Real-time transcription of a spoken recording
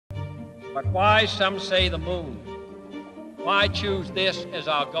But why, some say, the moon? Why choose this as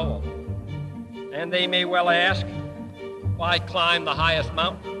our goal? And they may well ask, why climb the highest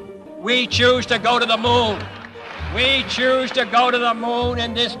mountain? We choose to go to the moon. We choose to go to the moon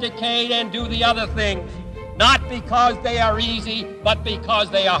in this decade and do the other things, not because they are easy, but because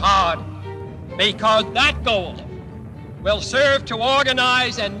they are hard. Because that goal will serve to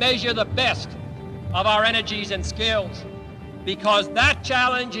organize and measure the best of our energies and skills. Because that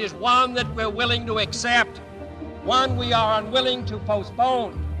challenge is one that we're willing to accept, one we are unwilling to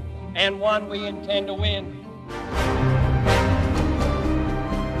postpone, and one we intend to win.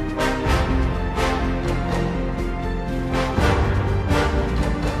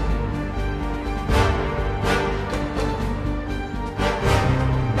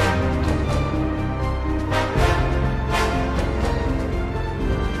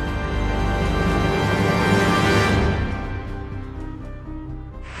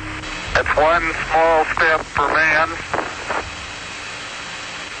 It's one small step for man,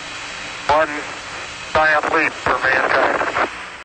 one giant leap for mankind.